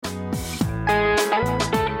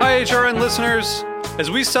HRN listeners.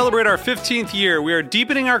 As we celebrate our 15th year, we are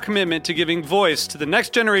deepening our commitment to giving voice to the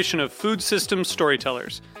next generation of food systems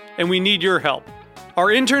storytellers, and we need your help. Our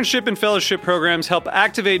internship and fellowship programs help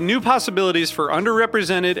activate new possibilities for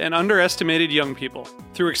underrepresented and underestimated young people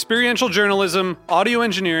through experiential journalism, audio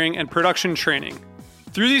engineering, and production training.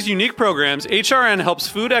 Through these unique programs, HRN helps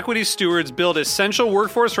food equity stewards build essential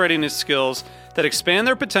workforce readiness skills that expand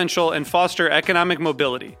their potential and foster economic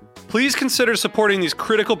mobility. Please consider supporting these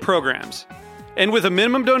critical programs. And with a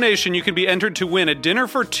minimum donation, you can be entered to win a dinner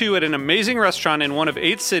for two at an amazing restaurant in one of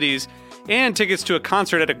 8 cities and tickets to a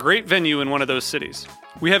concert at a great venue in one of those cities.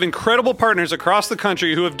 We have incredible partners across the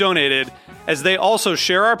country who have donated, as they also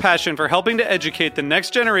share our passion for helping to educate the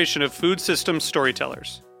next generation of food systems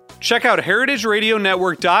storytellers. Check out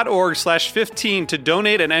heritageradionetwork.org/15 to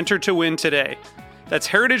donate and enter to win today. That's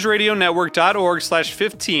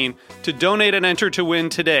heritageradionetwork.org/15 to donate and enter to win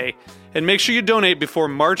today. And make sure you donate before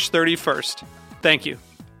March 31st. Thank you.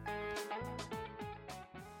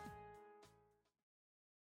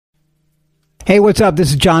 Hey, what's up?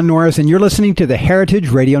 This is John Norris, and you're listening to the Heritage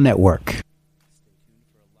Radio Network.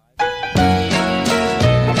 In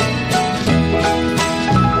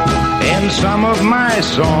some of my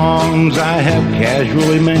songs, I have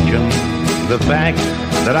casually mentioned the fact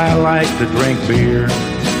that I like to drink beer.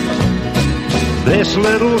 This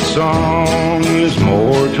little song is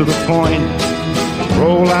more to the point.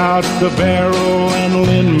 Roll out the barrel and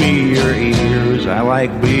lend me your ears. I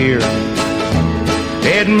like beer.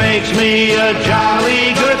 It makes me a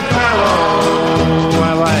jolly good fellow.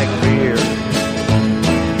 I like beer.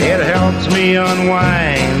 It helps me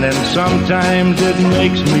unwind, and sometimes it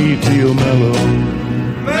makes me feel mellow.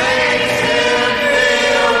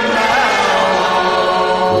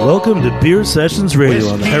 Welcome to Beer Sessions Radio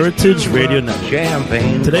on the Heritage Radio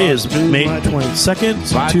Network. Today is May 22nd,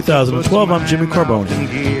 2012. I'm Jimmy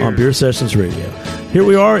Carbone on Beer Sessions Radio. Here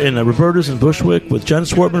we are in Roberta's in Bushwick with Jen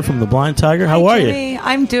Swartman from The Blind Tiger. How are you?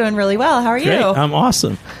 I'm doing really well. How are Great. you? I'm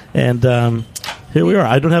awesome. And here we are.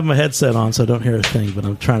 I don't have my headset on, so I don't hear a thing, but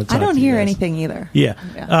I'm trying to talk to you I don't hear guys. anything either. Yeah.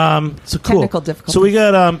 So cool. Technical difficulties. So we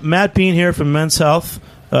got Matt Bean here from Men's Health.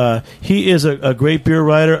 He is a great beer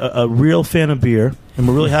writer, a real fan of beer, and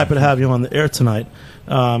we're really happy to have you on the air tonight.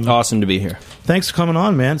 Awesome to be here. Thanks for coming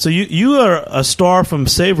on, man. So you are a star from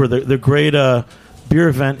Savor, the great beer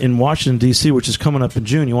event in Washington, D.C., which is coming up in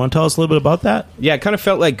June. You want to tell us a little bit about that? Yeah, it kind of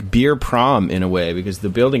felt like beer prom in a way, because the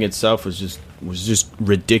building itself was just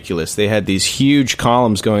ridiculous. They had these huge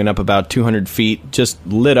columns going up about 200 feet, just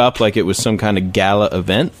lit up like it was some kind of gala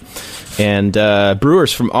event. And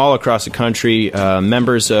brewers from all across the country,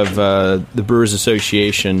 members of the Brewers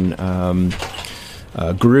Association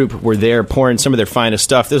group were there pouring some of their finest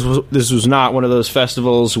stuff. This was not one of those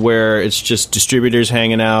festivals where it's just distributors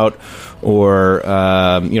hanging out or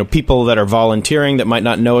people that are volunteering that might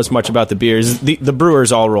not know as much about the beers. The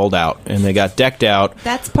brewers all rolled out and they got decked out.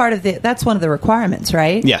 That's that's one of the requirements,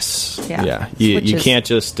 right? Yes. Yeah. You can't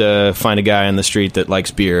just find a guy on the street that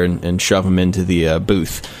likes beer and shove him into the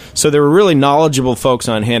booth. So there were really knowledgeable folks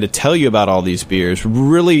on hand to tell you about all these beers.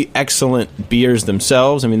 Really excellent beers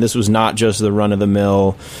themselves. I mean, this was not just the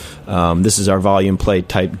run-of-the-mill, this is our volume plate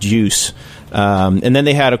type juice. And then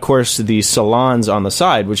they had, of course, the salons on the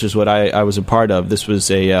side, which is what I was a part of. This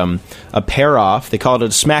was a pair-off. They called it a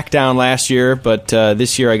Smackdown last year, but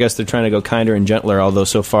this year I guess they're trying to go kinder and gentler, although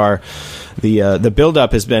so far the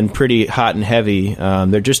build-up has been pretty hot and heavy.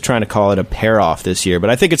 They're just trying to call it a pair-off this year. But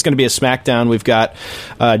I think it's going to be a Smackdown. We've got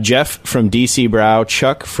Jeff from DC Brow,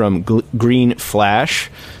 Chuck from Green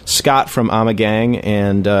Flash, Scott from Amagang,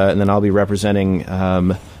 and then I'll be representing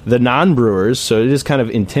the non-brewers, so it is kind of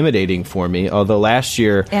intimidating for me. Although last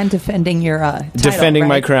year, and defending your title, defending right?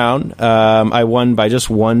 my crown, I won by just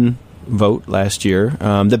one vote last year.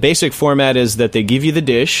 The basic format is that they give you the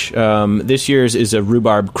dish. This year's is a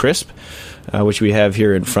rhubarb crisp, which we have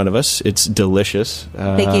here in front of us. It's delicious.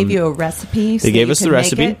 They gave you a recipe. They gave us the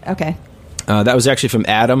recipe. Okay. That was actually from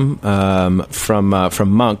Adam from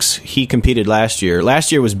Monks. He competed last year.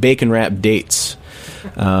 Last year was bacon wrapped dates.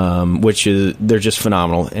 Which is they're just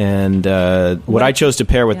phenomenal. And what I chose to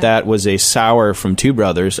pair with that was a sour from Two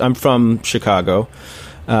Brothers. I'm from Chicago,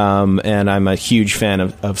 and I'm a huge fan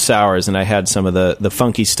of sours. And I had some of the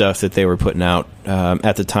funky stuff that they were putting out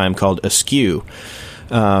at the time called Askew.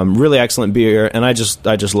 Really excellent beer, and I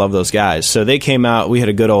just love those guys. So they came out. We had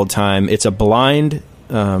a good old time. It's a blind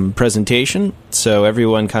presentation, so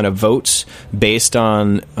everyone kind of votes based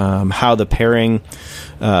on how the pairing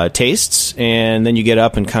tastes, and then you get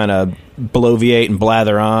up and kind of bloviate and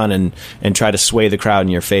blather on and try to sway the crowd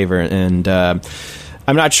in your favor. And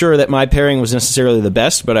I'm not sure that my pairing was necessarily the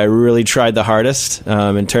best, but I really tried the hardest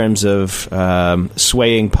in terms of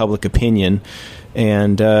swaying public opinion,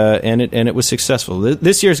 and it was successful.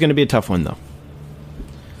 This year is going to be a tough one, though.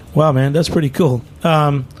 Wow, man, that's pretty cool.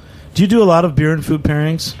 Do you do a lot of beer and food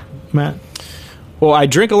pairings, Matt? Well, I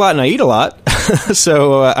drink a lot and I eat a lot,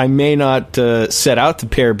 so I may not set out to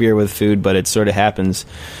pair beer with food, but it sort of happens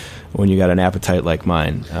when you got an appetite like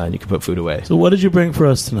mine, and you can put food away. So what did you bring for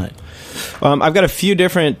us tonight? I've got a few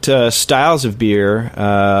different styles of beer.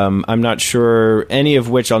 I'm not sure any of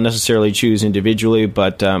which I'll necessarily choose individually,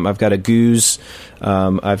 but I've got a goose.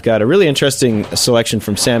 I've got a really interesting selection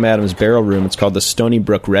from Sam Adams' Barrel Room. It's called the Stony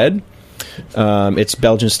Brook Red. It's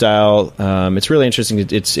Belgian style. It's really interesting.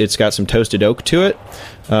 It's got some toasted oak to it.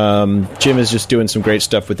 Jim is just doing some great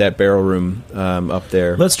stuff with that Barrel Room up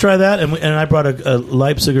there. Let's try that, and I brought a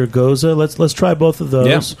Leipziger Goza. Let's try both of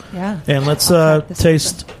those. Yeah. And let's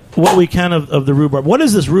taste what we can of the rhubarb. What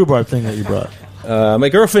is this rhubarb thing that you brought? My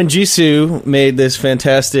girlfriend Jisoo made this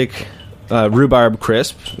fantastic rhubarb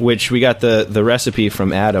crisp, which we got the recipe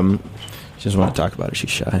from Adam. She doesn't want to talk about it. She's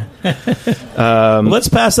shy. Let's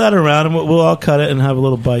pass that around, and we'll all cut it and have a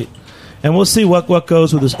little bite. And we'll see what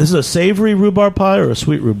goes with this. Is it a savory rhubarb pie or a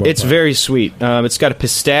sweet rhubarb pie? It's very sweet. It's got a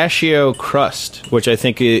pistachio crust, which I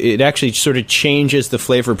think it actually sort of changes the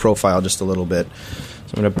flavor profile just a little bit.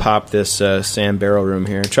 So I'm going to pop this Sam Barrel Room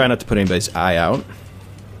here. Try not to put anybody's eye out.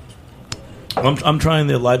 I'm trying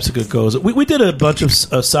the Leipziger Goza. We did a bunch of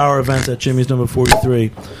sour events at Jimmy's number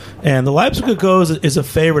 43, and the Leipziger Goza is a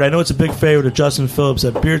favorite. I know it's a big favorite of Justin Phillips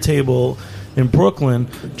at Beer Table in Brooklyn.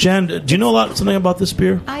 Jen, do you know something about this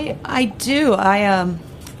beer? I do. I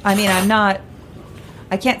mean, I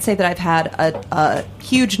can't say that I've had a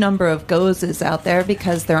huge number of Gozas out there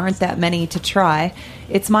because there aren't that many to try.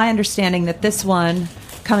 It's my understanding that this one,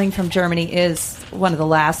 coming from Germany, is one of the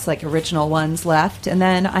last original ones left. And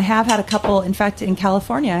then I have had a couple. In fact, in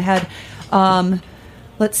California, I had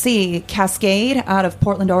Cascade out of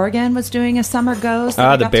Portland, Oregon was doing a summer goes.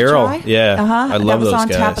 The barrel, yeah. I love those guys. That was on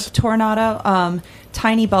tap at the Tornado.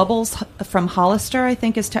 Tiny Bubbles from Hollister, I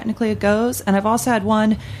think, is technically a goes. And I've also had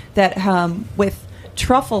one that with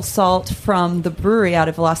truffle salt from the brewery out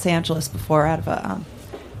of Los Angeles before, out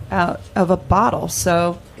of a bottle.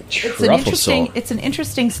 So it's an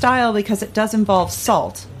interesting style because it does involve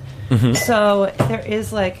salt. Mm-hmm. So there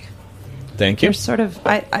is Thank you. There's sort of,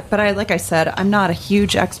 but like I said, I'm not a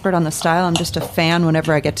huge expert on the style. I'm just a fan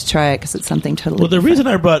whenever I get to try it because it's something totally. Well, the different. reason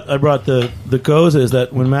I brought the Goza is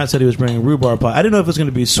that when Matt said he was bringing rhubarb pie, I didn't know if it was going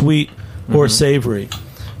to be sweet or savory.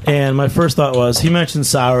 And my first thought was, he mentioned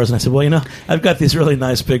sours, and I said, well, I've got these really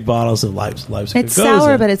nice big bottles of Leipziger Goza. It's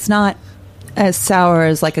sour, but it's not as sour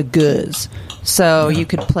as like a Goose. So you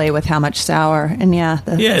could play with how much sour, and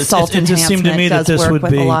salt it just seemed to me that this would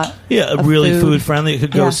be really food friendly. It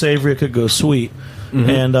could go savory, it could go sweet. Mm-hmm.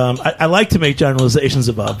 And I like to make generalizations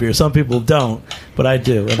about beer. Some people don't, but I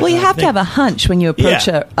do. And you have to have a hunch when you approach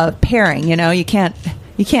a pairing. You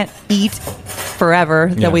can't eat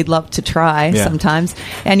forever that we'd love to try sometimes,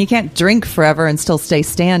 and you can't drink forever and still stay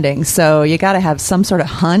standing. So you got to have some sort of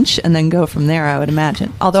hunch and then go from there, I would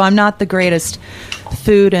imagine. Although I'm not the greatest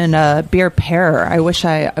food and beer pairer, I wish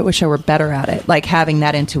I were better at it, like having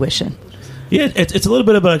that intuition. Yeah, it's a little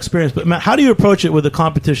bit about experience. But Matt, how do you approach it with the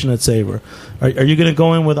competition at Savor? Are you going to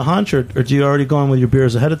go in with a hunch, or do you already go in with your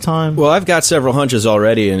beers ahead of time? Well, I've got several hunches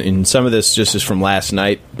already, and some of this just is from last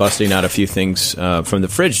night, busting out a few things from the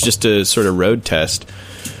fridge just to sort of road test.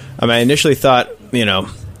 I initially thought,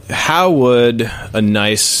 how would a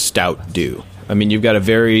nice stout do? You've got a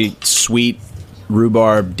very sweet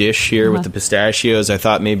rhubarb dish here with the pistachios. I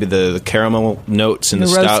thought maybe the caramel notes and the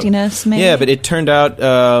stout roastiness, maybe. Yeah, but it turned out,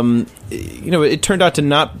 to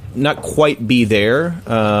not quite be there.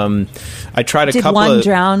 I tried a couple. Did one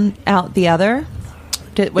drown out the other?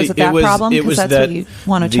 Was it that problem? Because that's what you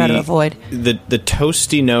want to try to avoid. The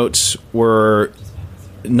toasty notes were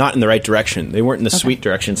not in the right direction. They weren't in the sweet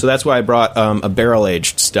direction. So that's why I brought a barrel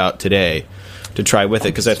aged stout today to try with it,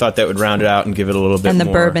 because I thought that would round it out and give it a little bit more. And the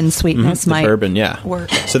bourbon sweetness might work.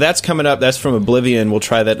 So that's coming up. That's from Oblivion. We'll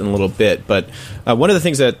try that in a little bit. But one of the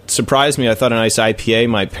things that surprised me, I thought a nice IPA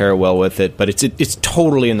might pair well with it, but it's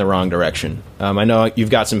totally in the wrong direction. I know you've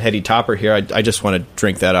got some heady topper here. I just want to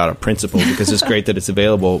drink that out of principle because it's great that it's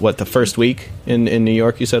available. The first week in New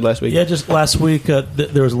York, you said last week? Yeah, just last week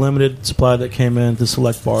there was a limited supply that came in to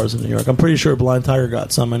select bars in New York. I'm pretty sure Blind Tiger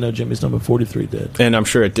got some. I know Jimmy's number 43 did. And I'm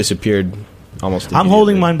sure it disappeared almost immediately. I'm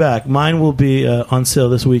holding mine back. Mine will be on sale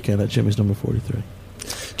this weekend at Jimmy's number 43.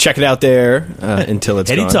 check it out there until it's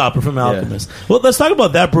Eddie gone. Topper from Alchemist. Yeah. Well, let's talk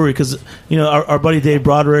about that brewery because our buddy Dave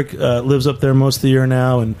Broderick lives up there most of the year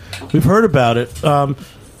now, and we've heard about it.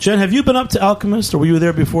 Jen, have you been up to Alchemist, or were you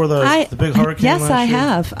there before the big hurricane? Yes, last I year?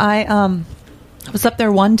 have. I was up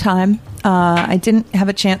there one time. I didn't have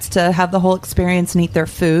a chance to have the whole experience and eat their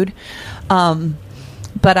food,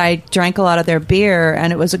 but I drank a lot of their beer,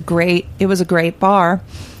 and it was a great bar.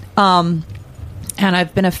 And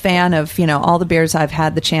I've been a fan of all the beers I've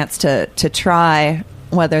had the chance to try,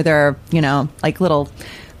 whether they're like little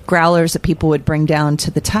growlers that people would bring down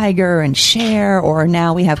to the Tiger and share, or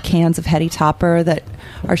now we have cans of Heady Topper that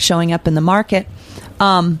are showing up in the market.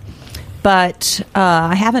 But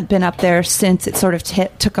I haven't been up there since it sort of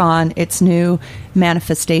took on its new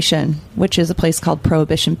manifestation, which is a place called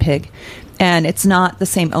Prohibition Pig. And it's not the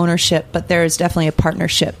same ownership, but there is definitely a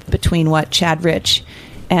partnership between what Chad Rich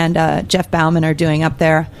and Jeff Bauman are doing up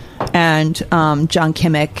there, and John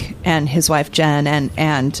Kimmick and his wife Jen,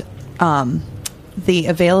 and the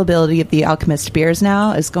availability of the Alchemist beers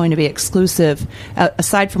now is going to be exclusive,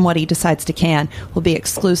 aside from what he decides to can, will be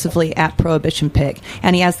exclusively at Prohibition Pig.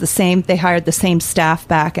 And he has they hired the same staff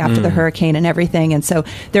back after the hurricane and everything, and so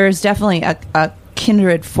there is definitely a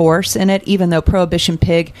kindred force in it, even though Prohibition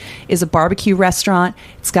Pig is a barbecue restaurant.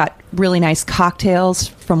 It's got really nice cocktails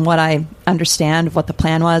from what I understand of what the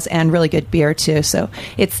plan was, and really good beer too. So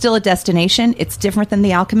it's still a destination. It's different than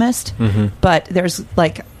the Alchemist, but there's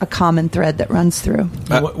like a common thread that runs through.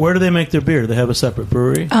 Where do they make their beer? They have a separate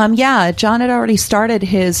brewery? Yeah, John had already started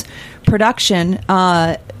his production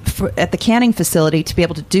at the canning facility to be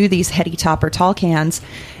able to do these Heady Topper tall cans.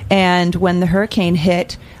 And when the hurricane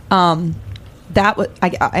hit,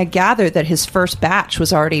 I gathered that his first batch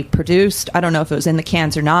was already produced. I don't know if it was in the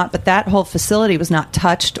cans or not, but that whole facility was not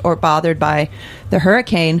touched or bothered by the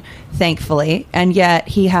hurricane, thankfully. And yet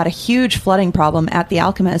he had a huge flooding problem at the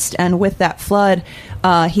Alchemist. And with that flood,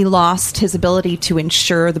 he lost his ability to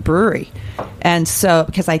insure the brewery. And so,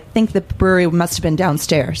 because I think the brewery must have been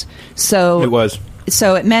downstairs. So it was.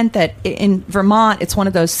 So it meant that in Vermont, it's one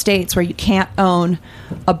of those states where you can't own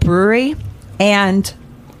a brewery and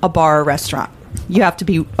a bar or restaurant. You have to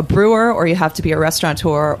be a brewer or you have to be a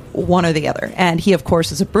restaurateur, one or the other. And he, of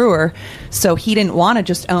course, is a brewer, so he didn't want to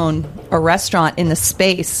just own a restaurant in the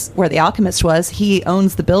space where the Alchemist was. He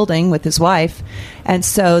owns the building with his wife, and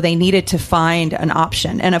so they needed to find an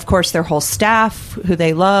option. And, of course, their whole staff, who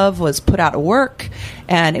they love, was put out of work,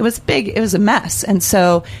 and it was big. It was a mess. And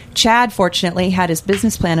so Chad, fortunately, had his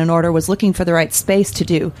business plan in order, was looking for the right space to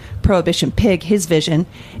do Prohibition Pig, his vision,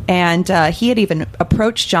 and he had even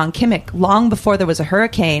approached John Kimmick long before there was a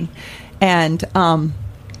hurricane, and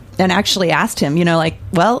actually asked him,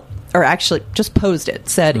 or actually just posed it,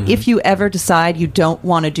 said, if you ever decide you don't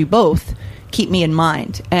want to do both, keep me in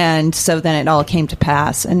mind. And so then it all came to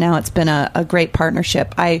pass, and now it's been a great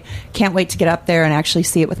partnership. I can't wait to get up there and actually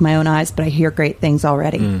see it with my own eyes, but I hear great things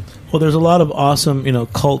already. Well, there's a lot of awesome,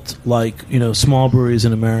 cult-like, small breweries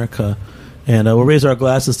in America. And we'll raise our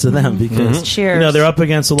glasses to them because Cheers. They're up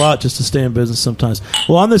against a lot just to stay in business sometimes.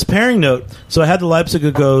 Well, on this pairing note, so I had the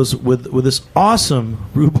Leipziger Goes with this awesome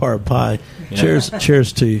rhubarb pie. Yeah.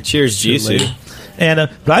 Cheers to you. Cheers, Jisoo. And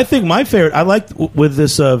but I think my favorite, I liked with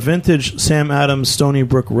this vintage Sam Adams Stony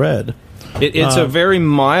Brook Red. It's a very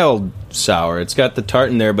mild sour. It's got the tart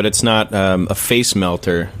in there, but it's not a face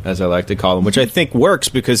melter, as I like to call them, which I think works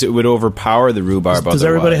because it would overpower the rhubarb. Does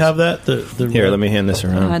everybody have that? Here, let me hand this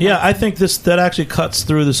around. Yeah, I think that actually cuts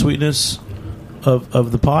through the sweetness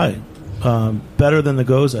of the pie better than the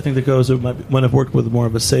Goes. I think the Goes might have worked with more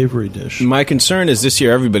of a savory dish. My concern is this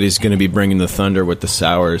year everybody's going to be bringing the thunder with the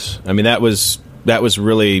sours. I mean, that was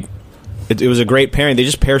really... It was a great pairing. They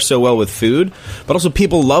just pair so well with food, but also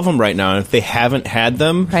people love them right now. And if they haven't had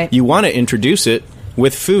them, you want to introduce it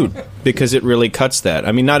with food because it really cuts that.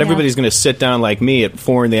 I mean, not everybody's going to sit down like me at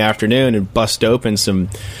 4 p.m. and bust open some,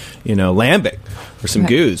 lambic or some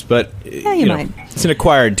goose, but you might. It's an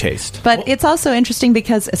acquired taste. But it's also interesting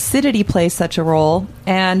because acidity plays such a role,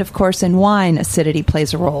 and of course in wine, acidity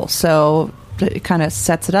plays a role. So it kind of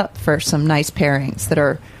sets it up for some nice pairings that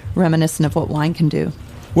are reminiscent of what wine can do.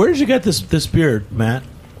 Where did you get this beer, Matt?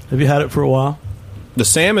 Have you had it for a while? The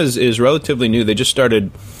Sam is relatively new. They just started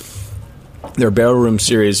their Barrel Room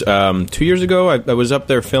series 2 years ago. I was up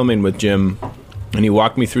there filming with Jim, and he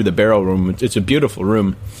walked me through the Barrel Room. It's a beautiful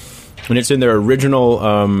room, and it's in their original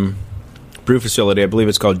brew facility. I believe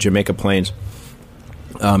it's called Jamaica Plains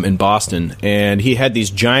in Boston. And he had these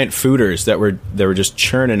giant fooders that were just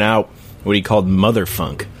churning out what he called mother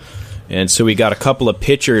funk. And so we got a couple of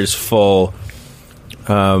pitchers full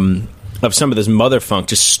some of this mother funk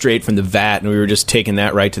just straight from the vat, and we were just taking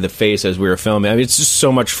that right to the face as we were filming. I mean, it's just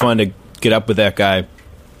so much fun to get up with that guy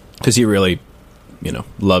because he really,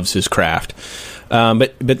 loves his craft.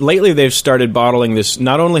 But lately they've started bottling this.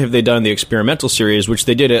 Not only have they done the experimental series, which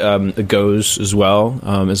they did at Goes as well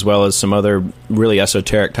as some other really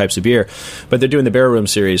esoteric types of beer, but they're doing the Barrel Room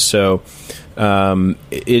series. So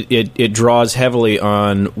it draws heavily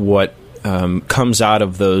on what comes out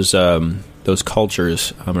of those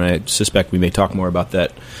cultures. And I suspect we may talk more about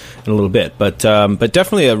that in a little bit. But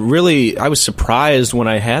definitely I was surprised when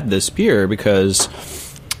I had this beer because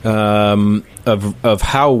of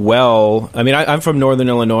how well. I mean, I'm from Northern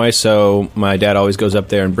Illinois, so my dad always goes up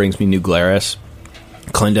there and brings me New Glarus,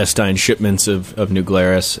 clandestine shipments of New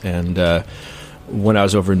Glarus, and when I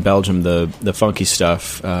was over in Belgium, the funky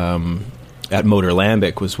stuff at Motor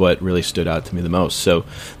Lambic was what really stood out to me the most. So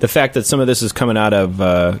the fact that some of this is coming out of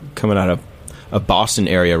a Boston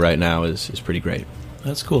area right now is pretty great.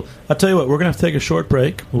 That's cool. I'll tell you what, we're going to have to take a short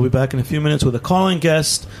break. We'll be back in a few minutes with a calling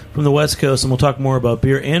guest from the West Coast, and we'll talk more about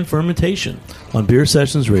beer and fermentation on Beer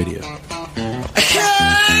Sessions Radio.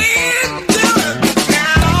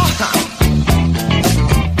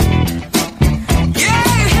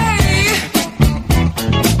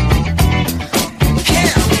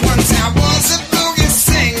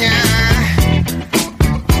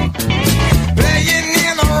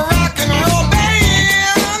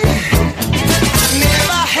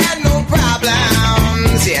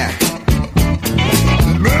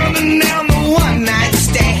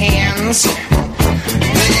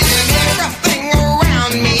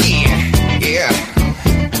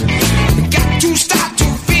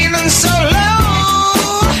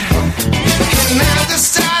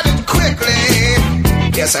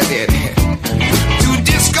 Yes, I did. To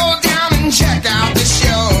just go down and check out the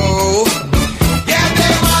show. Yeah,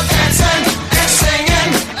 they were dancing and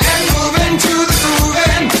singing and moving to the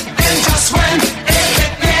grooving. And just when it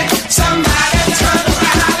hit me, somebody turned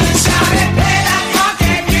around and shouted, "Play that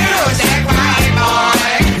funky music, right,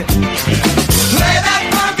 boy? Play that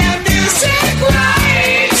funky music,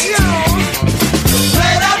 right, yo?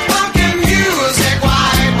 Play that funky music,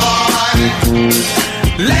 right, boy?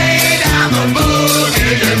 Lay down the boogie.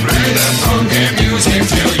 And play that funky music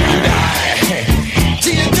till you die.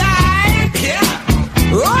 Till you die? Yeah.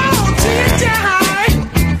 Oh, till you die.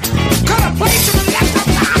 Got a place to the left of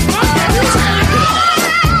that.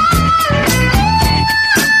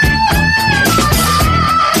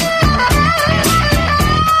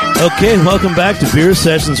 Okay, and welcome back to Beer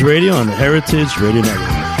Sessions Radio on the Heritage Radio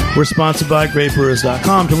Network. We're sponsored by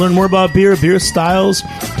GreatBrewers.com. To learn more about beer, beer styles,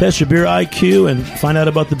 test your beer IQ, and find out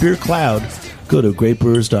about the beer cloud, go to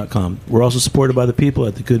GreatBrewers.com. We're also supported by the people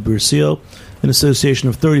at the Good Beer Seal, an association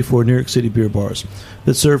of 34 New York City beer bars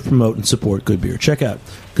that serve, promote, and support good beer. Check out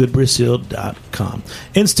GoodBeerSeal.com.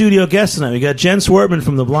 In studio guests tonight, we got Jen Swartman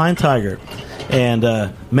from The Blind Tiger and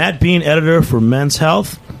Matt Bean, editor for Men's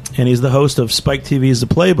Health, and he's the host of Spike TV's The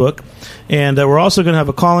Playbook. And we're also going to have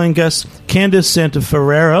a calling guest, Candice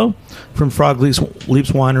Santaferrero from Frog Leaps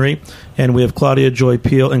Winery, and we have Claudia Joy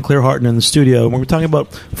Peel and Claire Harton in the studio. And we're talking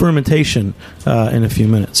about fermentation in a few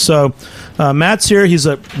minutes. So Matt's here. He's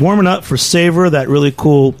warming up for Savor, that really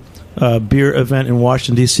cool beer event in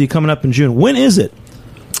Washington, D.C., coming up in June. When is it?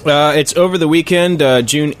 It's over the weekend,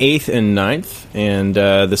 June 8th and 9th, and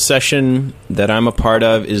the session that I'm a part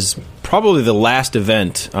of is probably the last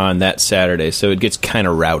event on that Saturday, so it gets kind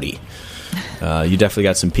of rowdy. You definitely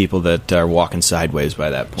got some people that are walking sideways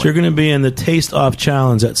by that point. So you're going to be in the Taste Off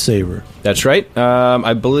Challenge at Savor. That's right.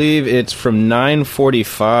 I believe it's from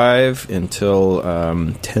 9:45 until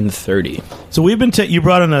 10:30. So we've been. You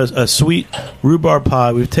brought in a sweet rhubarb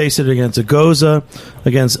pie. We've tasted it against a Goza,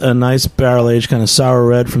 against a nice barrel-aged kind of sour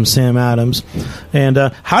red from Sam Adams. And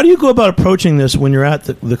how do you go about approaching this when you're at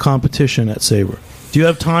the competition at Savor? Do you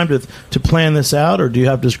have time to plan this out, or do you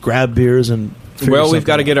have to just grab beers and... Well, we've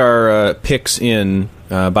got to get our picks in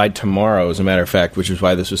by tomorrow, as a matter of fact, which is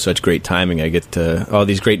why this was such great timing. I get all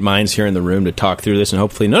these great minds here in the room to talk through this, and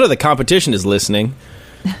hopefully none of the competition is listening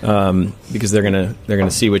because they're gonna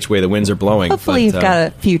see which way the winds are blowing. Hopefully you've got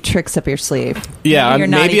a few tricks up your sleeve. Yeah,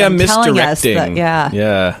 maybe I'm misdirecting. Us,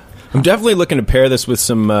 yeah. I'm definitely looking to pair this with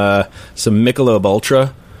some Michelob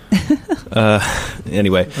Ultra.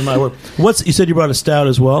 Anyway, you said you brought a stout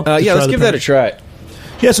as well? Yeah, let's give that a try.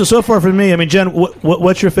 Yeah, so far for me, I mean, Jen,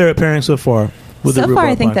 what's your favorite pairing so far? So far,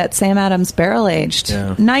 I think that Sam Adams barrel-aged.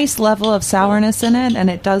 Yeah. Nice level of sourness in it, and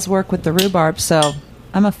it does work with the rhubarb, so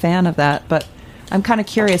I'm a fan of that. But I'm kind of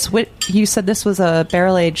curious. You said this was a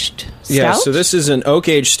barrel-aged stout? Yeah, so this is an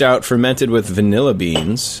oak-aged stout fermented with vanilla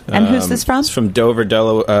beans. And who's this from? It's from Dover,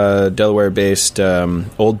 Delaware-based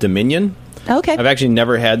Old Dominion. Okay. I've actually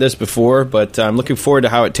never had this before, but I'm looking forward to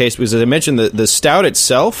how it tastes, because as I mentioned, the stout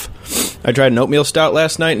itself, I tried an oatmeal stout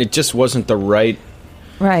last night, and it just wasn't the right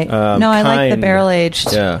Right. No, I like the kind.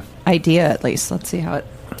 barrel-aged Yeah. idea, at least. Let's see how it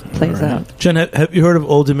plays out. Jen, have you heard of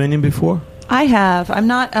Old Dominion before? I have. I'm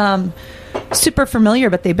not super familiar,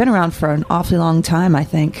 but they've been around for an awfully long time, I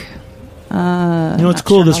think. You know what's not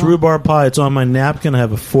cool? sure This how long. rhubarb pie, it's on my napkin. I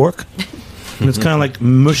have a fork, and it's kind of like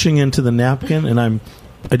mushing into the napkin, and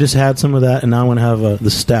I just had some of that, and now I'm going to have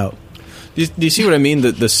the stout. Do you see what I mean?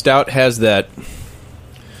 The stout has that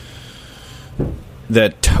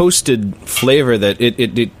toasted flavor that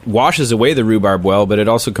it washes away the rhubarb well, but it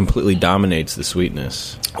also completely dominates the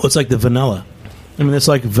sweetness. Well, it's like the vanilla. I mean, it's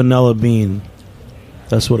like vanilla bean.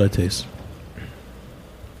 That's what I taste.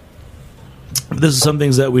 This is some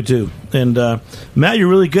things that we do. And Matt, you're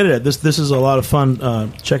really good at it. This is a lot of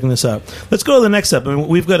fun checking this out. Let's go to the next step. I mean,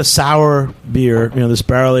 we've got a sour beer, this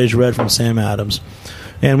barrel-aged red from Sam Adams.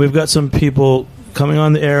 And we've got some people coming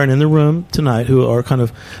on the air and in the room tonight who are kind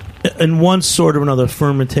of, in one sort or another,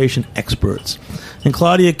 fermentation experts. And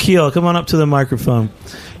Claudia Keel, come on up to the microphone.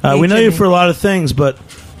 We know you for a lot of things, but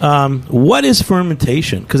what is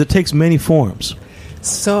fermentation? Because it takes many forms.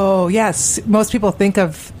 So, yes, most people think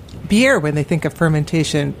of beer when they think of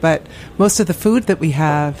fermentation, but most of the food that we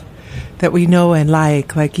have that we know and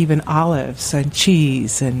like even olives and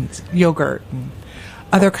cheese and yogurt and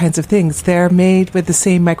other kinds of things, they're made with the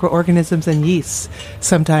same microorganisms and yeasts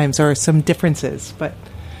sometimes, or some differences, but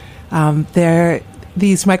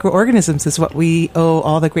these microorganisms is what we owe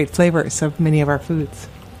all the great flavors of many of our foods.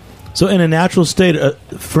 So in a natural state,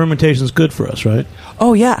 fermentation is good for us, right?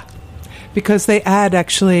 Oh, yeah, because they add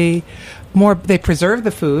actually more, they preserve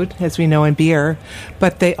the food, as we know in beer,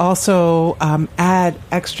 but they also add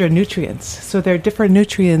extra nutrients. So there are different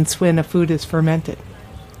nutrients when a food is fermented.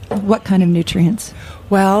 What kind of nutrients?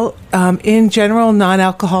 Well, in general,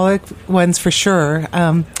 non-alcoholic ones for sure.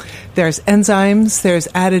 There's enzymes, there's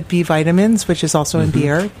added B vitamins, which is also in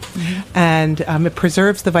beer, and it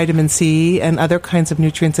preserves the vitamin C and other kinds of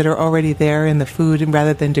nutrients that are already there in the food, and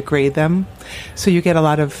rather than degrade them. So you get a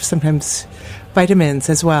lot of sometimes vitamins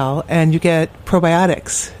as well, and you get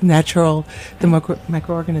probiotics, the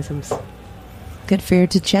microorganisms. Good for your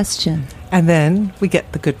digestion. And then we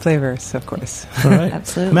get the good flavors, of course. All right.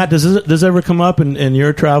 Absolutely. Matt, does this ever come up in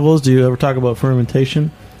your travels? Do you ever talk about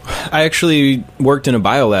fermentation? I actually worked in a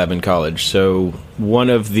biolab in college, so one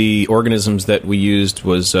of the organisms that we used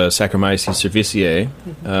was Saccharomyces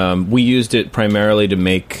cerevisiae. We used it primarily to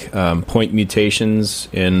make point mutations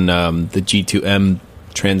in the G2M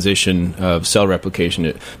transition of cell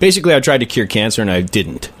replication. Basically, I tried to cure cancer, and I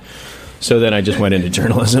didn't. So then I just went into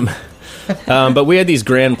journalism. But we had these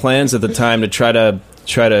grand plans at the time to try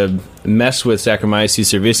to mess with Saccharomyces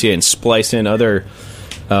cerevisiae and splice in other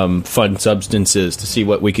fun substances to see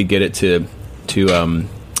what we could get it to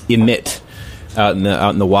emit out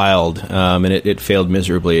in the wild, and it failed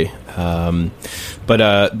miserably. But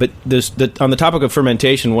on the topic of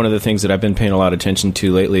fermentation, one of the things that I've been paying a lot of attention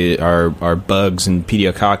to lately are bugs and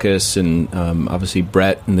Pediococcus, and obviously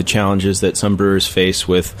Brett and the challenges that some brewers face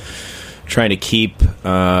with trying to keep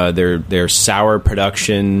their sour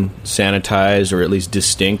production sanitized, or at least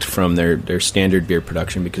distinct from their standard beer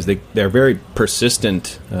production, because they're very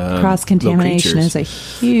persistent. Cross-contamination is a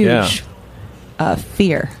huge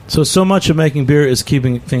fear. So much of making beer is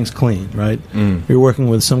keeping things clean, right? You're working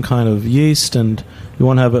with some kind of yeast, and you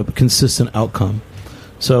want to have a consistent outcome.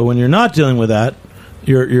 So when you're not dealing with that,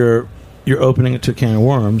 you're opening it to a can of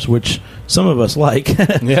worms, which some of us like.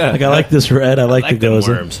 Yeah. Like, I like this red. I like the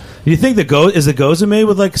Goza. Worms. Do you think is the Goza made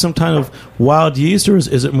with like some kind of wild yeast, or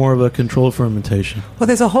is it more of a controlled fermentation? Well,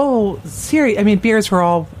 there's a whole series. I mean, beers were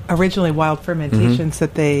all originally wild fermentations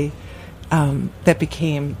that they that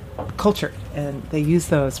became cultured, and they use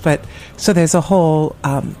those. But so there's a whole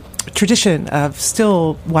tradition of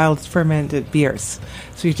still wild fermented beers.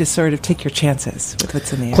 So you just sort of take your chances with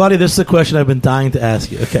what's in the air. Claudia, this is a question I've been dying to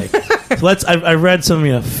ask you. Okay. So I read some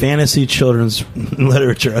fantasy children's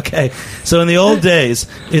literature. Okay, so in the old days,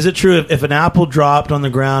 is it true if an apple dropped on the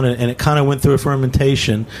ground and it kind of went through a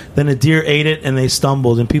fermentation, then a deer ate it and they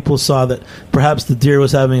stumbled, and people saw that perhaps the deer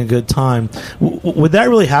was having a good time? Would that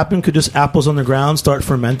really happen? Could just apples on the ground start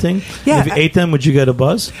fermenting? Yeah. And if you ate them, would you get a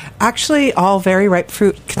buzz? Actually, all very ripe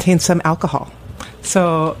fruit contains some alcohol.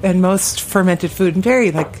 So, and most fermented food in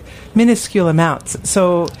very minuscule amounts.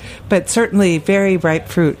 So, but certainly very ripe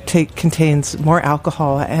fruit contains more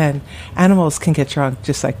alcohol, and animals can get drunk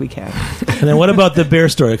just like we can. And then what about the bear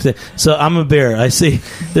story? So I'm a bear. I see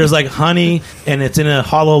there's honey, and it's in a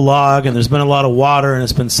hollow log, and there's been a lot of water, and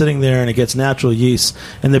it's been sitting there, and it gets natural yeast,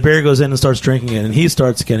 and the bear goes in and starts drinking it, and he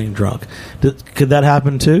starts getting drunk. Could that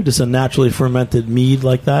happen too? Just a naturally fermented mead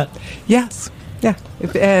like that? Yes. Yeah.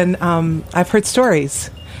 And I've heard stories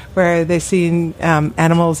where they've seen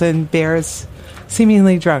animals and bears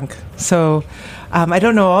seemingly drunk. So I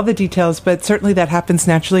don't know all the details, but certainly that happens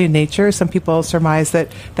naturally in nature. Some people surmise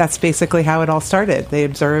that that's basically how it all started. They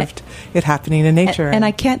observed it happening in nature. And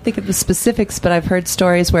I can't think of the specifics, but I've heard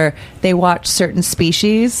stories where they watch certain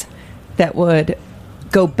species that would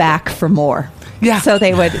go back for more. Yeah. So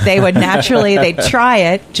they would naturally, they'd try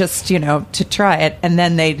it just, to try it, and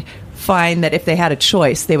then they'd find that if they had a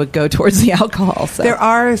choice, they would go towards the alcohol. So. There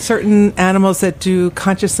are certain animals that do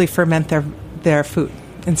consciously ferment their food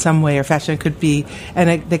in some way or fashion. It could be,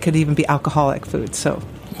 and they could even be alcoholic food. So,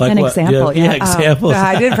 an example, yeah. Examples.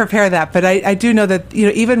 I didn't prepare that, but I do know that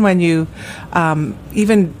even when you,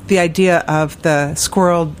 even the idea of the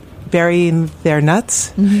squirrel burying their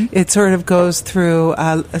nuts, it sort of goes through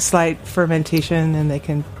a slight fermentation, and they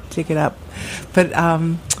can take it up, but.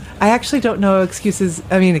 I actually don't know examples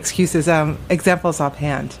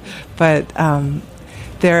offhand, but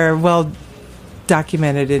they're well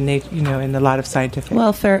documented in a lot of scientific.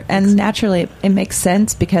 Well, and naturally, it makes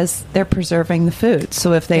sense because they're preserving the food.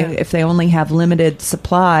 So if they only have limited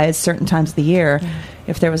supplies certain times of the year,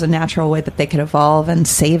 if there was a natural way that they could evolve and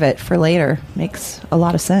save it for later, makes a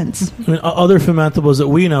lot of sense. I mean, other fermentables that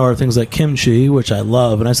we know are things like kimchi, which I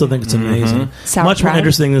love, and I still think it's amazing. Much more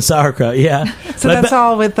interesting than sauerkraut, yeah. So that's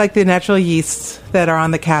all with the natural yeasts that are on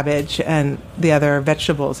the cabbage and the other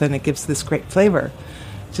vegetables, and it gives this great flavor,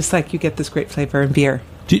 just like you get this great flavor in beer.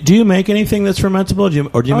 Do you make anything that's fermentable? Do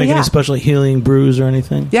you make any special healing brews or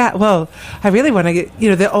anything? Yeah, well, I really want to get,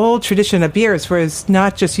 the old tradition of beers was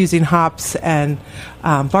not just using hops and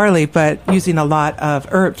barley, but using a lot of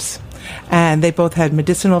herbs. And they both had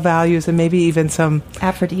medicinal values and maybe even some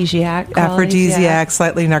aphrodisiac,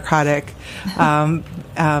 slightly narcotic, and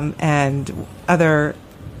other,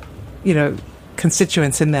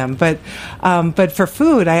 constituents in them. But for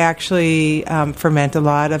food, I actually ferment a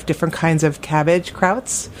lot of different kinds of cabbage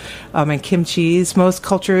krauts and kimchis. Most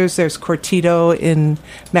cultures, there's cortito in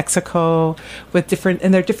Mexico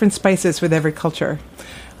and there are different spices with every culture.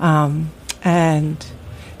 And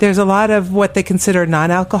there's a lot of what they consider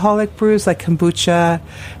non-alcoholic brews like kombucha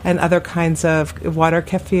and other kinds of water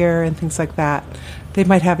kefir and things like that. They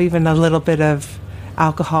might have even a little bit of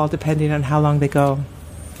alcohol depending on how long they go.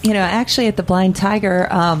 Actually at the Blind Tiger,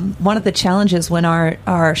 one of the challenges when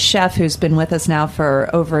our chef, who's been with us now for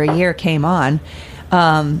over a year, came on,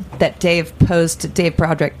 that Dave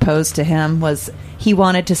Broderick posed to him was he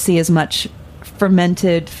wanted to see as much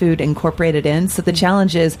fermented food incorporated in. So the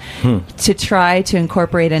challenge is to try to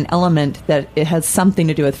incorporate an element that it has something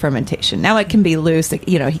to do with fermentation. Now it can be loose,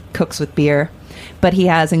 he cooks with beer, but he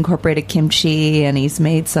has incorporated kimchi and he's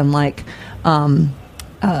made some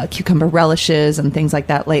cucumber relishes and things like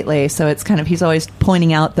that lately. So it's he's always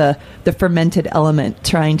pointing out the fermented element,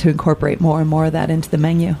 trying to incorporate more and more of that into the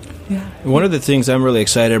menu. Yeah. One of the things I'm really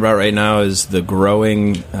excited about right now is the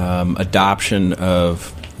growing adoption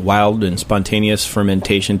of wild and spontaneous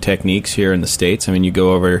fermentation techniques here in the States. I mean, you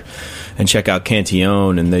go over and check out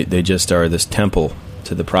Cantillon, and they just are this temple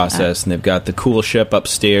to the process, and they've got the cool ship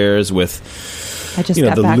upstairs with I just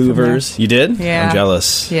got the back louvers. You did? Yeah. I'm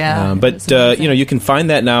jealous. Yeah. But you can find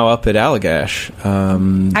that now up at Allagash.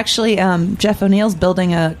 Actually, Jeff O'Neill's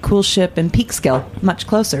building a cool ship in Peekskill, much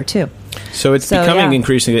closer too. So it's becoming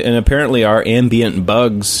increasingly, and apparently our ambient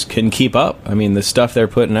bugs can keep up. I mean, the stuff they're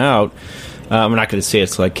putting out, I'm not going to say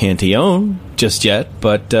it's like Cantillon just yet,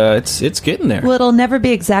 but it's getting there. Well, it'll never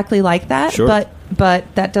be exactly like that, sure.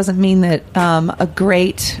 But that doesn't mean that a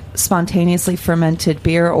great spontaneously fermented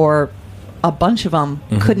beer or a bunch of them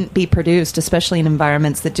couldn't be produced, especially in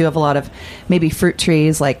environments that do have a lot of maybe fruit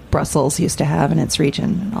trees like Brussels used to have in its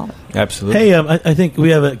region and all that. Absolutely. Hey, I think we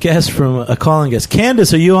have a guest a calling guest.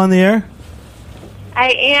 Candace, are you on the air? I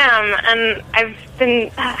am, and I've been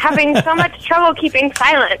having so much trouble keeping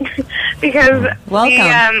silent because we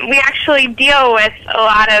actually deal with a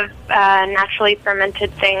lot of naturally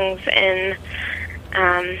fermented things in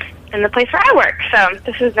the place where I work, so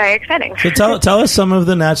this is very exciting. So tell us some of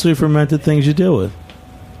the naturally fermented things you deal with.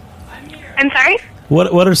 I'm sorry?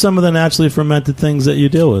 What are some of the naturally fermented things that you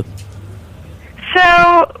deal with?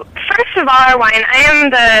 So, first of all, our wine. I am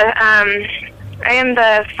I am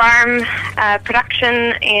the farm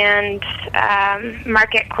production and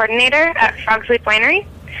market coordinator at Frog's Leap Winery.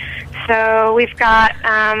 So we've got,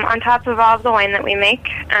 on top of all of the wine that we make,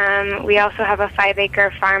 we also have a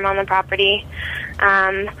 5-acre farm on the property.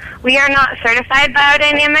 We are not certified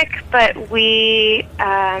biodynamic, but we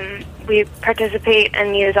participate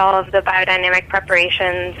and use all of the biodynamic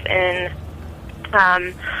preparations in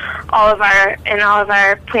all of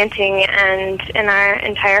our planting and in our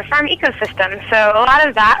entire farm ecosystem. So a lot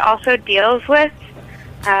of that also deals with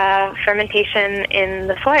fermentation in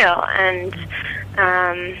the soil, and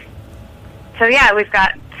so yeah, we've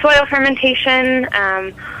got soil fermentation.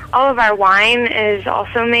 All of our wine is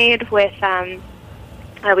also made with.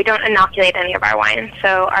 We don't inoculate any of our wine,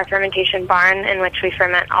 so our fermentation barn in which we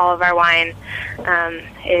ferment all of our wine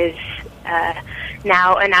is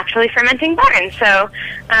now a naturally fermenting barn. So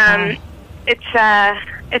it's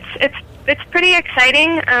pretty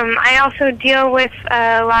exciting. I also deal with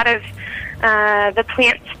a lot of the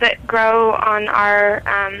plants that grow on our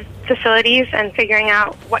facilities and figuring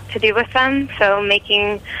out what to do with them. So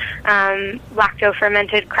making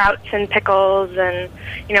lacto-fermented krauts and pickles, and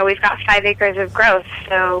we've got 5 acres of growth.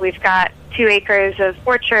 So we've got 2 acres of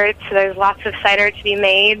orchards. So there's lots of cider to be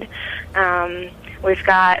made. We've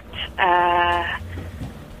got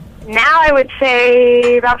now I would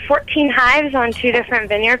say about 14 hives on 2 different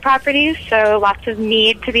vineyard properties. So lots of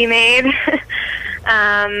mead to be made.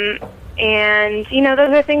 And, those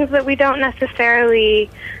are things that we don't necessarily,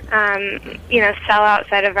 sell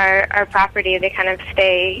outside of our property. They kind of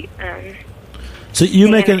stay. So you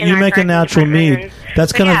make a natural mead.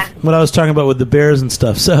 That's kind of what I was talking about with the beers and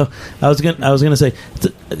stuff. So I was gonna say,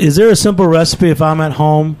 is there a simple recipe if I'm at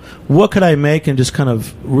home? What could I make and just kind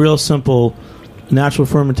of real simple natural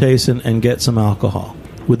fermentation and get some alcohol?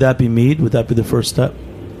 Would that be mead? Would that be the first step?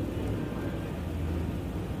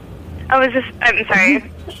 I'm sorry.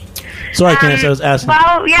 Sorry, Candace, I was asking.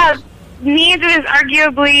 Well, yeah, mead is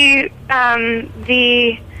arguably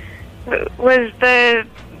honey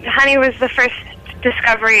was the first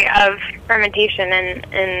discovery of fermentation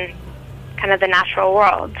in kind of the natural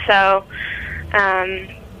world. So,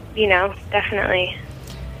 definitely.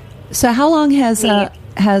 So how long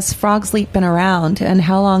has Frog's Leap been around, and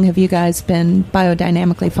how long have you guys been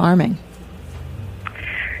biodynamically farming?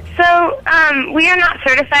 So we are not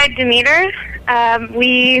certified Demeter.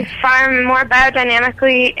 We farm more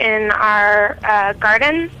biodynamically in our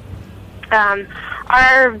garden.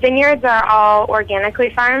 Our vineyards are all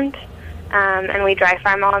organically farmed, and we dry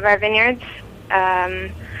farm all of our vineyards.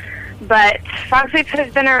 But Frog's Leap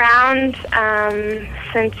has been around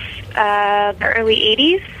since the early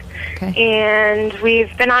 80s. Okay. And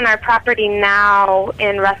we've been on our property now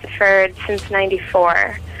in Rutherford since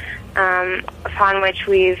 94, upon which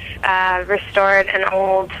we've restored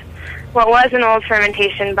what was an old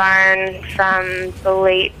fermentation barn from the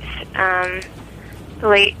late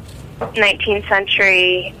 19th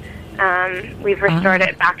century. We've restored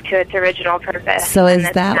it back to its original purpose. So is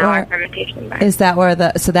that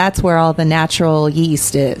where so that's where all the natural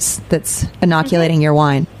yeast is that's inoculating your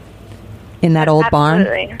wine? In that old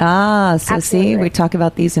Absolutely. barn? So see, we talk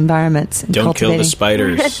about these environments. And don't kill the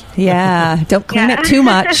spiders. Yeah, don't clean it too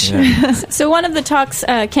much. Yeah. So one of the talks,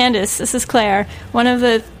 Candace, this is Claire, one of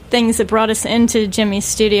the things that brought us into Jimmy's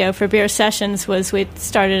studio for beer sessions was we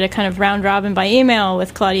started a kind of round robin by email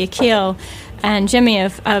with Claudia Keel and Jimmy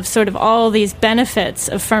of sort of all these benefits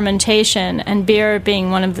of fermentation, and beer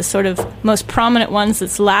being one of the sort of most prominent ones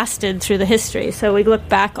that's lasted through the history. So we look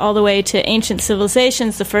back all the way to ancient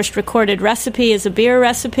civilizations. The first recorded recipe is a beer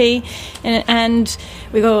recipe, and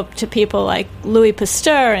we go up to people like Louis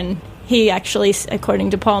Pasteur, and he actually,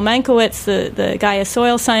 according to Paul Mankiewicz, the Gaia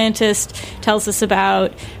soil scientist, tells us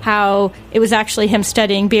about how it was actually him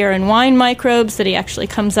studying beer and wine microbes that he actually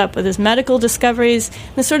comes up with his medical discoveries.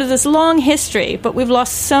 There's sort of this long history, but we've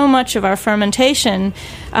lost so much of our fermentation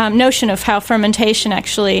notion of how fermentation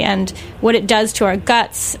actually and what it does to our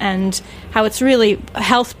guts and how it's really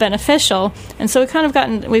health beneficial. And so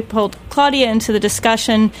we pulled Claudia into the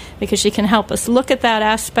discussion because she can help us look at that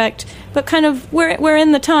aspect. But kind of we're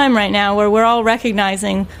in the time right now where we're all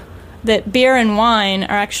recognizing that beer and wine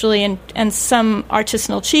are actually, and some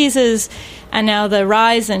artisanal cheeses, and now the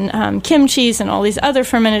rise in kimchi and all these other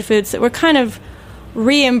fermented foods, that we're kind of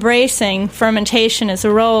re-embracing fermentation as a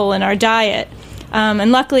role in our diet.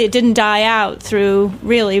 And luckily it didn't die out through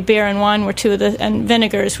really beer and wine were and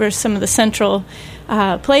vinegars were some of the central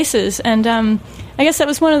places. And I guess that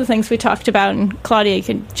was one of the things we talked about, and Claudia, you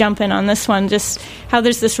could jump in on this one, just how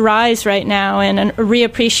there's this rise right now and a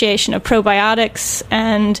reappreciation of probiotics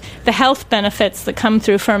and the health benefits that come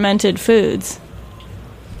through fermented foods.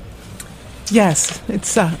 Yes,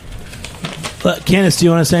 it's. Candace, do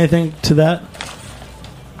you want to say anything to that?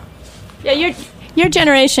 Yeah, your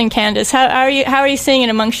generation, Candace. How are you seeing it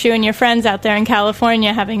amongst you and your friends out there in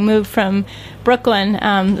California, having moved from Brooklyn?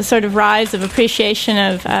 The sort of rise of appreciation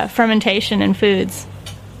of fermentation in foods.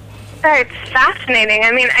 It's fascinating.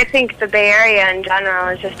 I mean, I think the Bay Area in general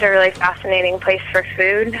is just a really fascinating place for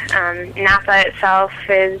food. Napa itself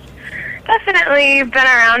has definitely been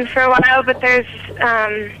around for a while, but there's,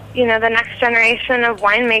 the next generation of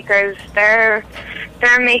winemakers. They're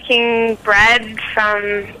making bread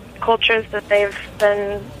from cultures that they've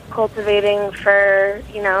been cultivating for,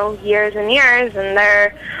 years and years, and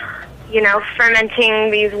they're, fermenting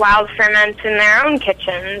these wild ferments in their own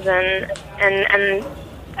kitchens, and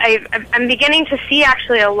I'm beginning to see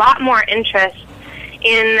actually a lot more interest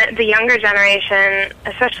in the younger generation,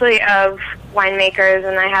 especially of winemakers,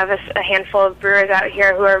 and I have a handful of brewers out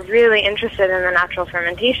here who are really interested in the natural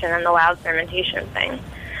fermentation and the wild fermentation thing.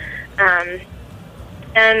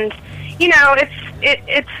 And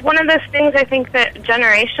it's one of those things I think that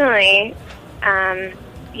generationally,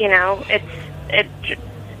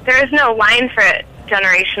 there is no line for it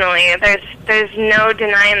generationally. There's no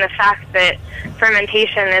denying the fact that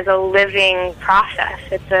fermentation is a living process.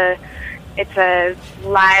 It's a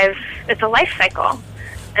life cycle.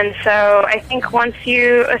 And so I think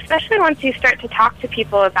especially once you start to talk to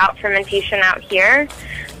people about fermentation out here,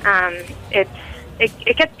 it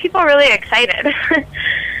gets people really excited.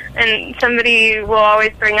 And somebody will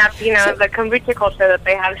always bring up, the kombucha culture that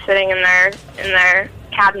they have sitting in their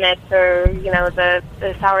cabinets, or the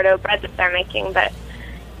sourdough bread that they're making. But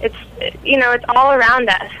it's all around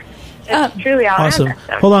us. It's truly all awesome. around us.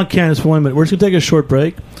 So. Hold on, Candace, for 1 minute. We're just gonna take a short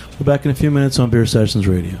break. We're back in a few minutes on Beer Sessions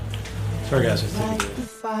Radio. Sorry, guys.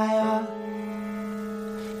 Fire.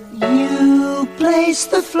 You place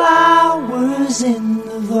the flowers in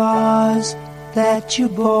the vase that you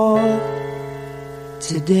bought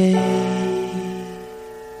today,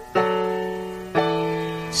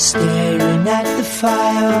 staring at the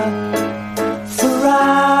fire for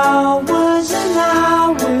hours and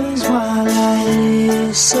hours while I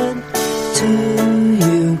listen to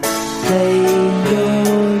you play your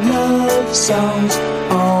love songs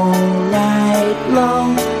all night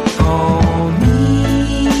long. For me,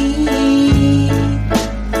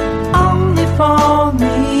 only for me.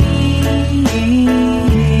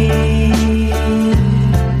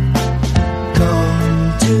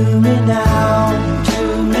 Come to me now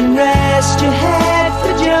and rest your head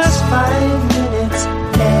for just 5 minutes.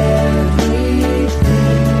 Everything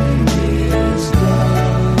is done.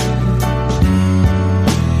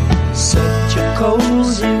 Such a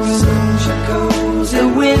cozy room, the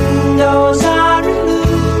windows are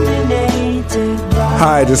illuminated by.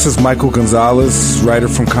 Hi, this is Michael Gonzalez, writer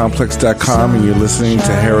from Complex.com, and you're listening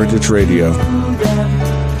to Heritage Radio.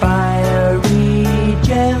 Fiery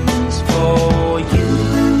gems for you,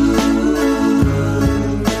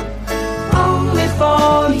 only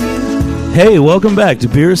for you. Hey, welcome back to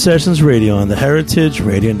Beer Sessions Radio on the Heritage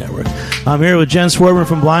Radio Network. I'm here with Jen Swerman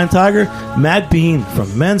from Blind Tiger, Matt Bean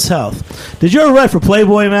from Men's Health. Did you ever write for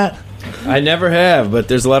Playboy, Matt? I never have, but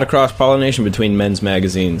there's a lot of cross-pollination between men's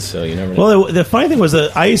magazines, so you never know. Well, the funny thing was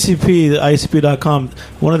that ICP.com,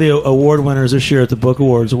 one of the award winners this year at the Book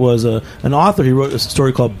Awards was an author. He wrote a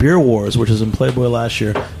story called Beer Wars, which was in Playboy last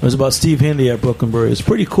year. It was about Steve Hindy at Brooklyn Brewery. It's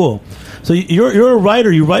pretty cool. So you're a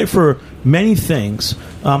writer. You write for many things.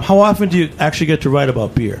 How often do you actually get to write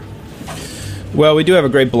about beer? Well, we do have a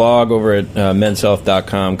great blog over at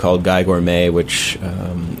menshealth.com called Guy Gourmet, which,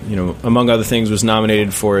 among other things, was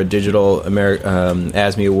nominated for a digital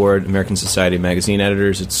ASME Award, American Society of Magazine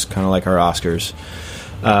Editors. It's kind of like our Oscars.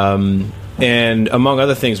 And among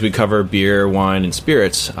other things, we cover beer, wine, and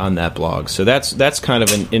spirits on that blog. So that's kind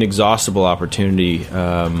of an inexhaustible opportunity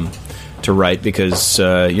to write, because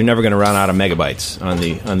you're never going to run out of megabytes on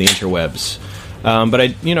the interwebs. But I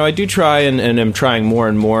do try and am trying more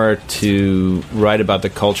and more to write about the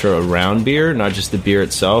culture around beer, not just the beer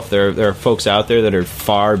itself. There are folks out there that are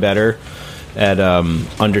far better at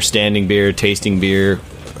understanding beer, tasting beer,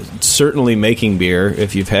 certainly making beer,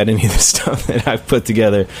 if you've had any of the stuff that I've put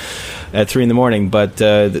together at 3 a.m. But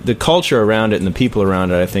the culture around it and the people around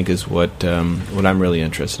it, I think, is what I'm really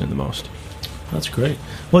interested in the most. That's great.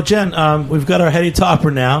 Well, Jen, we've got our heady topper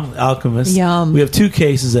now, Alchemist. Yum. We have 2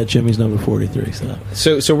 cases at Jimmy's number 43.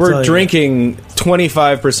 So we're drinking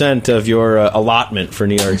 25% of your allotment for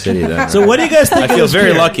New York City. Then. So what do you guys think? I feel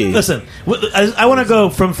very lucky. Listen, I want to go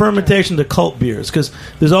from fermentation to cult beers, because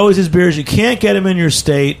there's always these beers you can't get them in your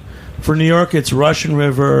state. For New York, it's Russian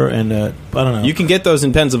River, and I don't know. You can get those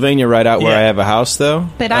in Pennsylvania right out where I have a house, though.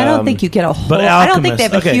 But I don't think you get a whole... I don't think they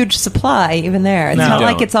have a huge supply even there. It's not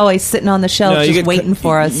like it's always sitting on the shelf just waiting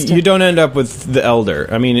for us. You don't end up with the elder.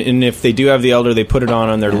 I mean, and if they do have the elder, they put it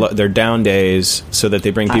on their down days so that they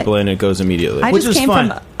bring people in and it goes immediately. I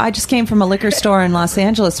just came from a liquor store in Los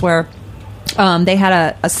Angeles where... they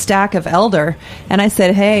had a stack of elder, and I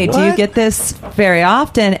said, "Hey, do you get this very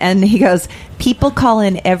often?" And he goes, "People call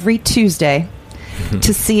in every Tuesday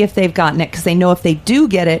to see if they've gotten it because they know if they do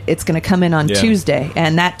get it, it's going to come in on Tuesday."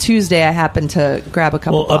 And that Tuesday, I happened to grab a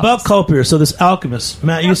couple. Well, about cult beer, so this Alchemist,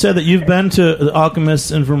 Matt, you said that you've been to the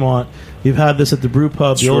Alchemist in Vermont. You've had this at the brew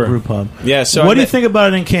pub, the old brew pub. Yeah. So what do you think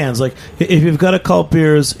about it in cans? Like, if you've got a cult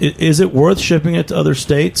beer, is it worth shipping it to other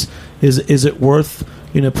states? Is it worth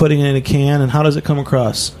putting it in a can, and how does it come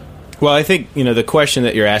across? Well, I think, the question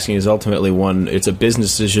that you're asking is ultimately one, it's a business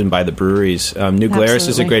decision by the breweries. New Glarus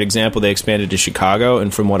is a great example. They expanded to Chicago,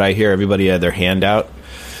 and from what I hear, everybody had their hand out.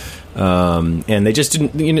 And they just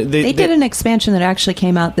didn't, They did an expansion that actually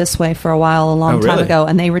came out this way for a while, a long time ago,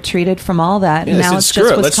 and they retreated from all that, and now it's just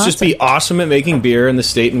Wisconsin. Let's just be awesome at making beer in the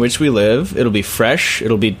state in which we live. It'll be fresh.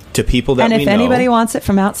 It'll be to people that we know. And if anybody wants it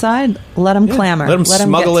from outside, let them clamor. Let them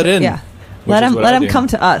smuggle it in. Yeah. Let them come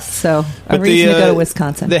to us. So a reason to go to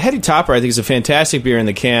Wisconsin. The Heady Topper, I think, is a fantastic beer in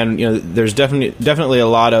the can. There's definitely a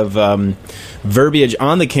lot of verbiage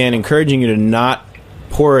on the can encouraging you to not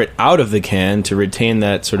pour it out of the can to retain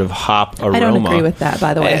that sort of hop aroma. I don't agree with that,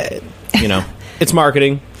 by the way. It's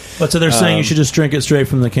marketing. But so they're saying you should just drink it straight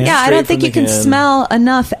from the can. Yeah, I don't think you can smell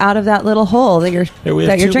enough out of that little hole that you're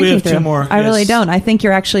drinking through. Two more. I really don't. I think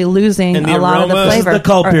you're actually losing a lot of the flavor. This is the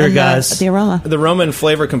cult beer, guys. The aroma. The aroma and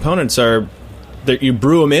flavor components are that you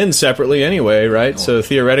brew them in separately anyway, right? So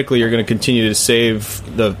theoretically, you're going to continue to save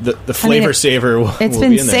the flavor saver. It's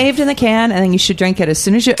been saved in the can, and then you should drink it as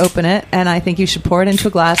soon as you open it. And I think you should pour it into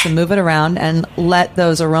a glass and move it around and let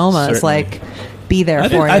those aromas be there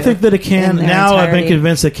for you. I think that a can now I've been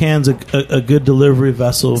convinced a can's a good delivery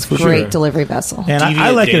vessel. It's a great delivery vessel, and I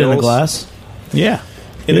like it in a glass. Yeah,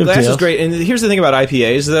 and the glass is great. And here's the thing about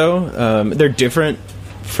IPAs, though, they're different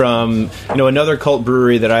from another cult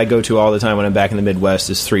brewery that I go to all the time when I'm back in the Midwest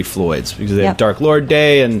is Three Floyds, because they have Dark Lord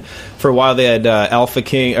Day, and for a while they had Alpha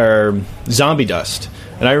King or Zombie Dust.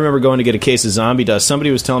 And I remember going to get a case of Zombie Dust.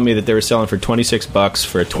 Somebody was telling me that they were selling for $26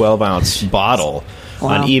 for a 12-ounce bottle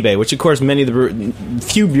on eBay, which of course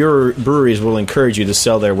few breweries will encourage you to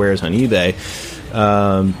sell their wares on eBay.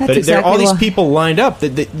 But there are all these people lined up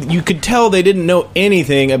that you could tell they didn't know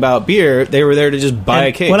anything about beer. They were there to just buy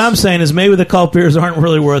a case. What I'm saying is maybe the cult beers aren't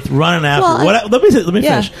really worth running after. Let me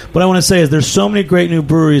finish. What I want to say is there's so many great new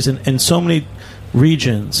breweries in so many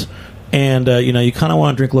regions. And, you kind of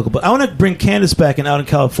want to drink local. But I want to bring Candace back out in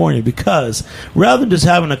California, because rather than just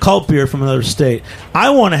having a cult beer from another state, I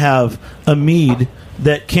want to have a mead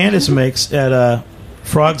that Candace makes at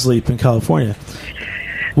Frog's Leap in California.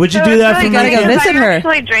 Would you do that for me? Gotta go visit her. I'm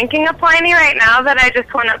actually drinking a Pliny right now that I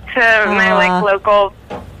just went up to my local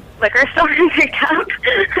liquor store and picked up.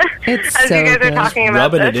 It's as so you guys good. are talking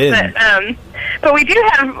about Rubbing this. it in. But we do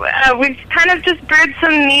have, we've kind of just brewed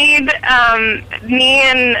some mead, me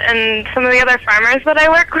and some of the other farmers that I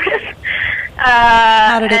work with.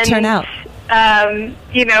 How did it turn out?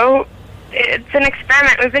 It's an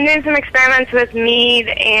experiment. We've been doing some experiments with mead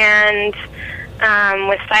and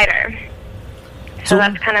with cider. So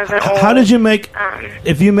that's kind of an old... How did you make...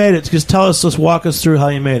 if you made it, just just walk us through how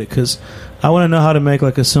you made it, because I want to know how to make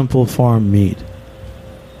like a simple farm mead.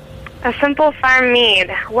 A simple farm mead.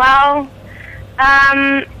 Well,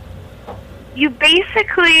 you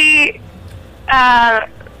basically...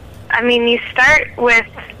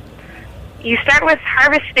 you start with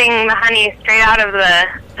harvesting the honey straight out of the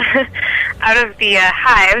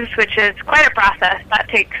hives, which is quite a process. That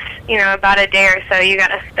takes about a day or so. You got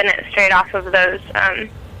to spin it straight off of those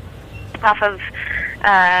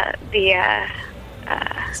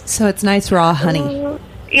So it's nice raw honey.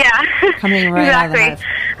 Yeah, coming right out of the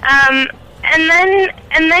hive.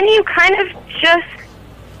 And then you kind of just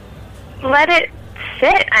let it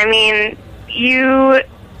sit. I mean,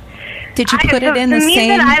 Did you put it in the mead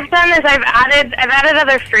same? that I've done is I've added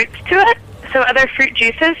other fruits to it, so other fruit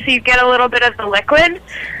juices, so you get a little bit of the liquid,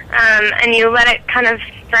 and you let it kind of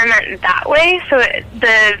ferment that way. So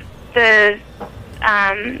the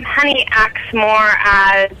honey acts more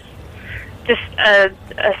as just a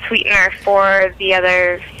sweetener for the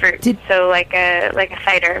other fruit, so like a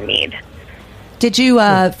cider mead. Did you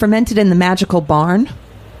ferment it in the magical barn?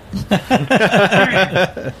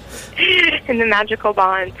 In the magical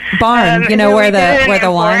barn. Where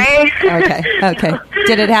the wine. Okay.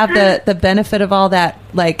 Did it have the benefit of all that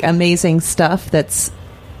like amazing stuff that's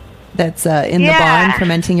in the barn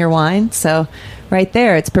fermenting your wine? So right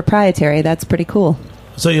there, it's proprietary. That's pretty cool.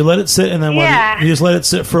 So you let it sit, and then you just let it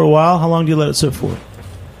sit for a while. How long do you let it sit for?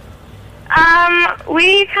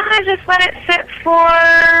 We kind of just let it sit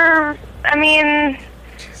for.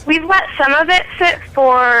 We've let some of it sit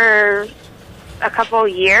for a couple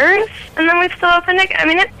years, and then we've still opened it.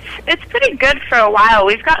 It's pretty good for a while.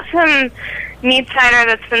 We've got some mead cider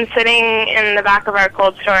that's been sitting in the back of our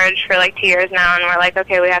cold storage for like 2 years now, and we're like,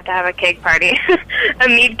 okay, we have to have a keg party, a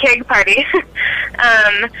mead keg party.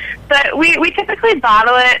 But we typically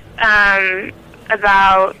bottle it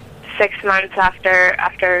about 6 months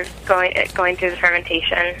after going through the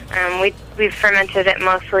fermentation. We've fermented it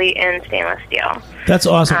mostly in stainless steel. That's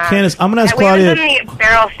awesome. Candace, I'm going to ask Claudia. We haven't done the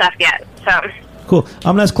barrel stuff yet, so. Cool. I'm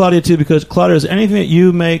going to ask Claudia, too, because, Claudia, is anything that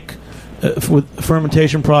you make with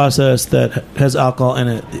fermentation process that has alcohol in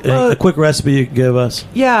it? A quick recipe you can give us?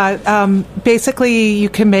 Yeah. Basically, you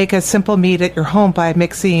can make a simple mead at your home by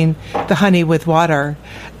mixing the honey with water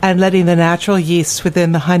and letting the natural yeast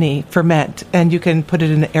within the honey ferment, and you can put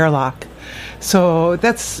it in an airlock. So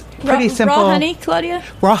that's pretty simple. Raw honey, Claudia?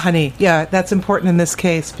 Raw honey, yeah. That's important in this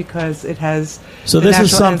case because it has. So this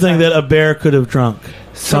is something that a bear could have drunk.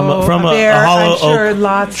 So from a bear, a hollow I'm sure oak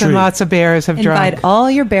lots tree. and lots of bears have drunk. Invite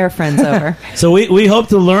all your bear friends over. So we hope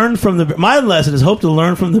to learn from my lesson is hope to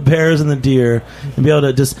learn from the bears and the deer and be able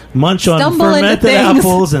to just munch on fermented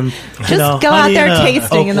apples and just go out there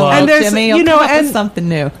tasting in the world, Jimmy. You'll come up with something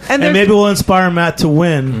new. And maybe we'll inspire Matt to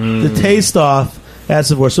win the taste off at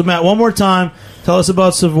Savour. So Matt, one more time, tell us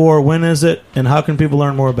about Savour. When is it, and how can people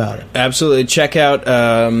learn more about it? Absolutely. Check out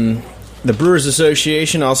the Brewers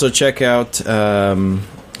Association. Also check out,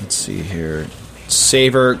 let's see here,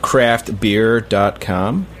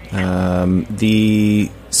 savorcraftbeer.com.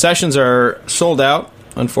 The sessions are sold out,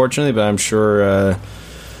 unfortunately, but I'm sure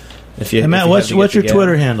if you... And Matt, what's your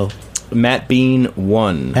Twitter handle?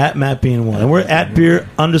 MattBean1. At MattBean1. And we're at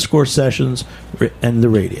beer_sessions and the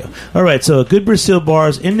radio. All right, so Good Brazil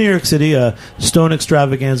Bars in New York City, Stone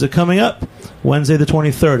Extravaganza coming up Wednesday the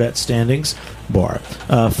 23rd at Standings Bar.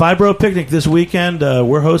 Fibro Picnic this weekend.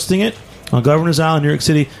 We're hosting it on Governor's Island, New York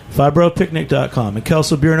City, FibroPicnic.com. And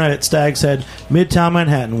Kelso Beer Night at Stag's Head, Midtown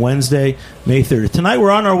Manhattan, Wednesday, May 30th. Tonight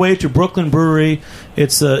we're on our way to Brooklyn Brewery.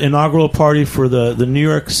 It's the inaugural party for the New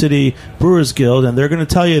York City Brewers Guild, and they're going to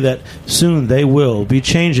tell you that soon they will be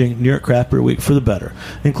changing New York Craft Beer Week for the better.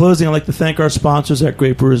 In closing, I'd like to thank our sponsors at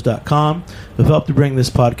GreatBrewers.com who helped to bring this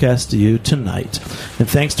podcast to you tonight. And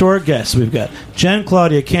thanks to our guests. We've got Jen,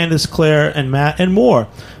 Claudia, Candace, Claire, and Matt, and more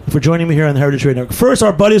for joining me here on the Heritage Radio Network. First,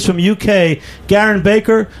 our buddies from UK, Garen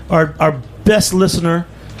Baker, our best listener,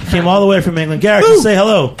 came all the way from England. Garen, just say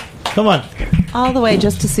hello. Come on. All the way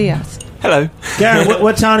just to see us. Hello. Garen,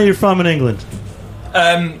 what town are you from in England?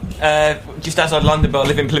 Just outside London, but I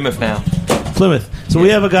live in Plymouth now. Plymouth. So we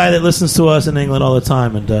have a guy that listens to us in England all the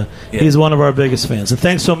time, and he's one of our biggest fans. And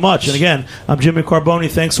thanks so much. And again, I'm Jimmy Carboni.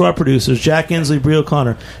 Thanks to our producers, Jack Inslee, Brie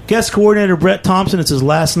O'Connor. Guest coordinator, Brett Thompson. It's his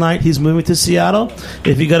last night. He's moving to Seattle.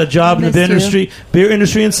 If you got a job in the beer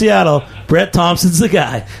industry in Seattle, Brett Thompson's the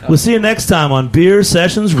guy. We'll see you next time on Beer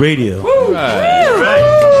Sessions Radio. In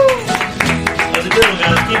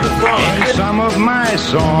some of my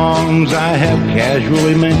songs I have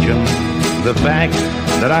casually mentioned the fact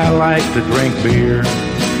that I like to drink beer.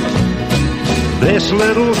 This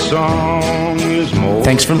little song is more...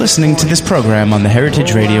 Thanks for listening to this program on the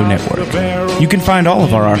Heritage Radio Network. You can find all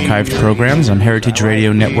of our archived programs on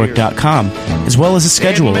heritageradionetwork.com, as well as a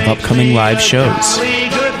schedule of upcoming live shows.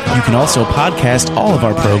 You can also podcast all of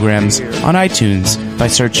our programs on iTunes by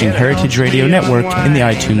searching Heritage Radio Network in the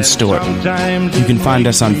iTunes Store. You can find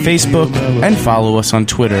us on Facebook and follow us on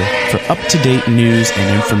Twitter for up-to-date news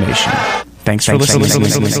and information. Thanks for listening.